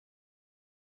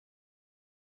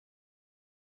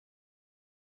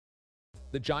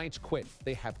The Giants quit.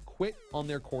 They have quit on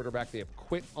their quarterback. They have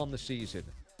quit on the season.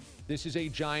 This is a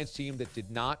Giants team that did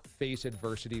not face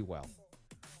adversity well.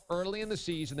 Early in the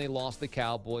season, they lost the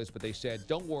Cowboys, but they said,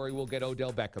 don't worry, we'll get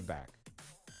Odell Beckham back.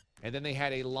 And then they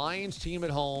had a Lions team at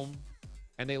home,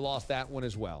 and they lost that one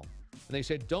as well. And they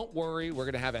said, don't worry, we're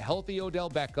going to have a healthy Odell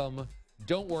Beckham.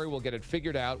 Don't worry, we'll get it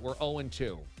figured out. We're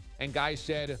 0-2. And guys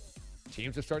said,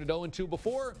 teams have started 0-2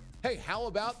 before. Hey, how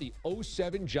about the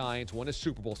 07 Giants won a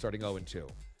Super Bowl starting 0-2?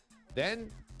 Then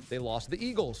they lost to the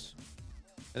Eagles.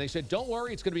 And they said, don't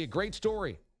worry, it's going to be a great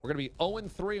story. We're going to be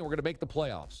 0-3, and we're going to make the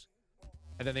playoffs.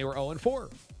 And then they were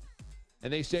 0-4.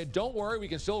 And they said, don't worry, we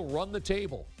can still run the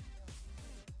table.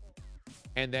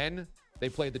 And then they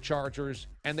played the Chargers,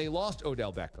 and they lost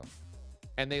Odell Beckham.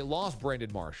 And they lost Brandon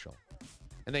Marshall.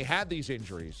 And they had these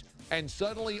injuries. And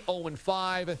suddenly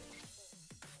 0-5,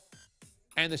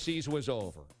 and the season was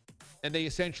over. And they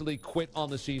essentially quit on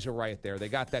the season right there. They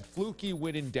got that fluky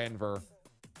win in Denver.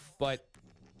 But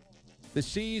the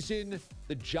season,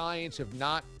 the Giants have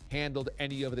not handled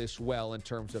any of this well in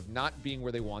terms of not being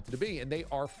where they wanted to be. And they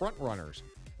are front runners.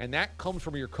 And that comes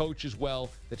from your coach as well,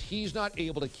 that he's not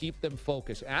able to keep them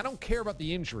focused. And I don't care about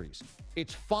the injuries.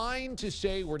 It's fine to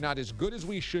say we're not as good as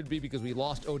we should be because we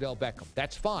lost Odell Beckham.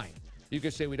 That's fine. You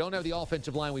could say we don't have the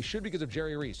offensive line we should because of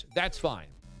Jerry Reese. That's fine.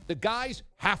 The guys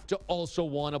have to also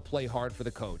want to play hard for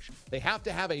the coach. They have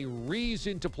to have a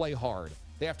reason to play hard.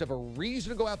 They have to have a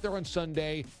reason to go out there on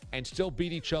Sunday and still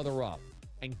beat each other up.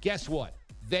 And guess what?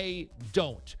 They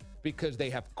don't, because they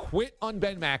have quit on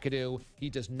Ben McAdoo. He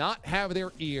does not have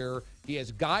their ear. He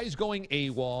has guys going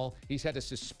AWOL. He's had to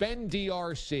suspend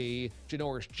DRC.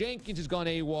 Janoris Jenkins has gone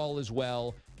AWOL as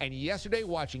well. And yesterday,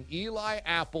 watching Eli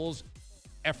Apple's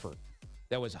effort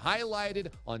that was highlighted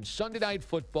on Sunday Night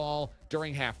Football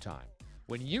during halftime.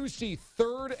 When you see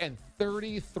 3rd and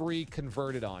 33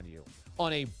 converted on you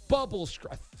on a bubble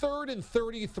screen, a 3rd and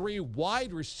 33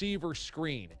 wide receiver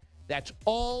screen, that's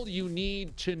all you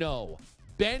need to know.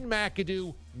 Ben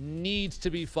McAdoo needs to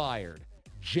be fired.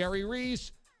 Jerry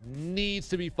Reese needs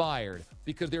to be fired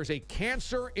because there's a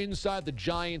cancer inside the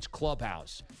Giants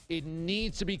clubhouse. It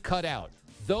needs to be cut out.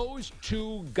 Those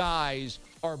two guys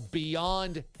are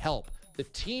beyond help. The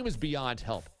team is beyond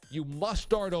help. You must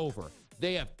start over.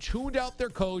 They have tuned out their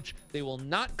coach. They will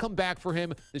not come back for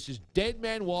him. This is dead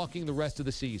man walking the rest of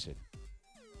the season.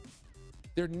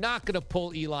 They're not going to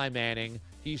pull Eli Manning.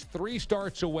 He's 3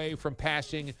 starts away from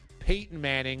passing Peyton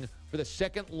Manning for the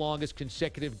second longest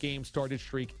consecutive game started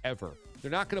streak ever.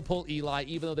 They're not going to pull Eli,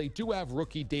 even though they do have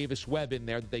rookie Davis Webb in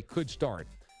there that they could start.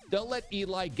 They'll let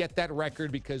Eli get that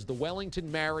record because the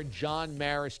Wellington Mara, John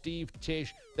Mara, Steve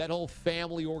Tisch, that whole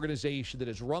family organization that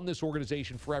has run this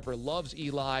organization forever loves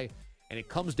Eli. And it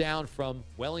comes down from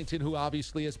Wellington, who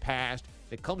obviously has passed.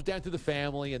 It comes down to the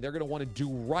family, and they're going to want to do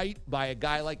right by a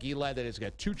guy like Eli that has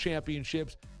got 2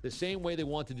 championships, the same way they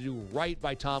wanted to do right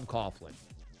by Tom Coughlin.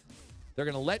 They're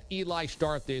going to let Eli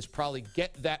start this, probably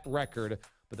get that record.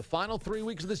 But the final 3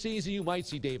 weeks of the season, you might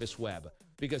see Davis Webb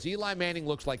because Eli Manning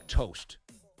looks like toast.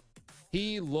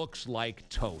 He looks like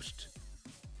toast.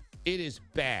 It is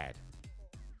bad.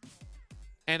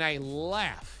 And I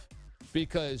laugh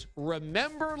because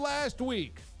remember last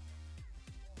week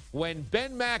when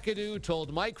Ben McAdoo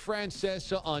told Mike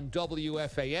Francesa on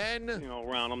WFAN,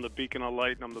 Ron, I'm the beacon of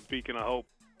light and I'm the beacon of hope.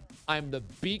 I'm the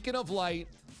beacon of light.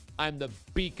 I'm the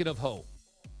beacon of hope.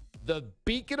 The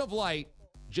beacon of light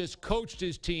just coached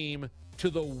his team to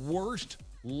the worst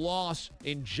loss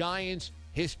in Giants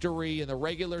history in the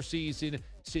regular season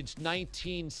since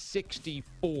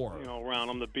 1964. Ron,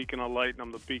 I'm the beacon of light and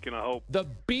I'm the beacon of hope. The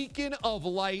beacon of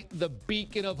light, the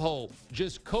beacon of hope,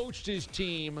 just coached his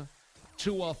team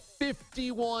to a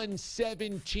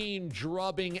 51-17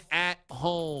 drubbing at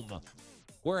home,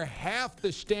 where half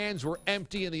the stands were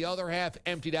empty and the other half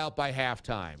emptied out by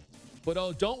halftime.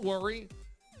 But don't worry,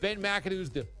 Ben McAdoo's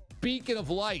the beacon of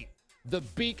light, the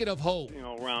beacon of hope.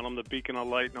 Ron, I'm the beacon of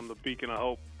light and I'm the beacon of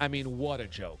hope. I mean, what a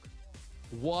joke.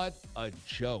 What a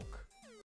joke.